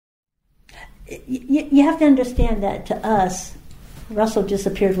You have to understand that to us, Russell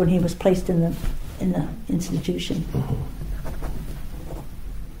disappeared when he was placed in the institution.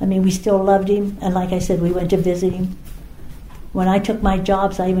 I mean, we still loved him, and like I said, we went to visit him. When I took my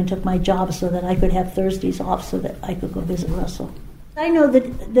jobs, I even took my jobs so that I could have Thursdays off so that I could go visit Russell. I know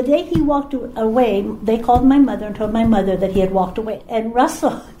that the day he walked away, they called my mother and told my mother that he had walked away. And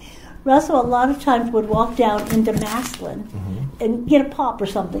Russell a lot of times would walk down into Massillon and get a pop or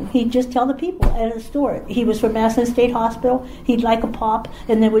something. He'd just tell the people at a store. He was from Massillon State Hospital. He'd like a pop,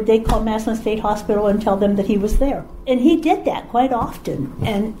 and then they call Massillon State Hospital and tell them that he was there. And he did that quite often.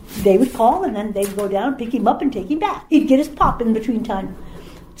 And they would call, and then they'd go down, pick him up, and take him back. He'd get his pop in between time.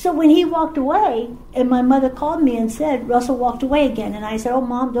 So when he walked away, and my mother called me and said, Russell walked away again. And I said, oh,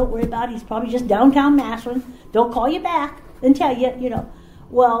 Mom, don't worry about it. He's probably just downtown Massillon. They'll call you back and tell you, you know.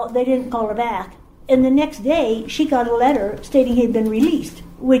 Well, they didn't call her back. And the next day, she got a letter stating he had been released,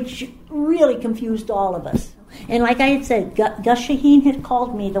 which really confused all of us. And like I had said, Gus Shaheen had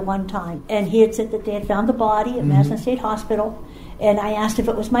called me the one time, and he had said that they had found the body at Massillon State Hospital. And I asked if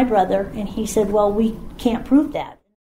it was my brother, and he said, well, we can't prove that.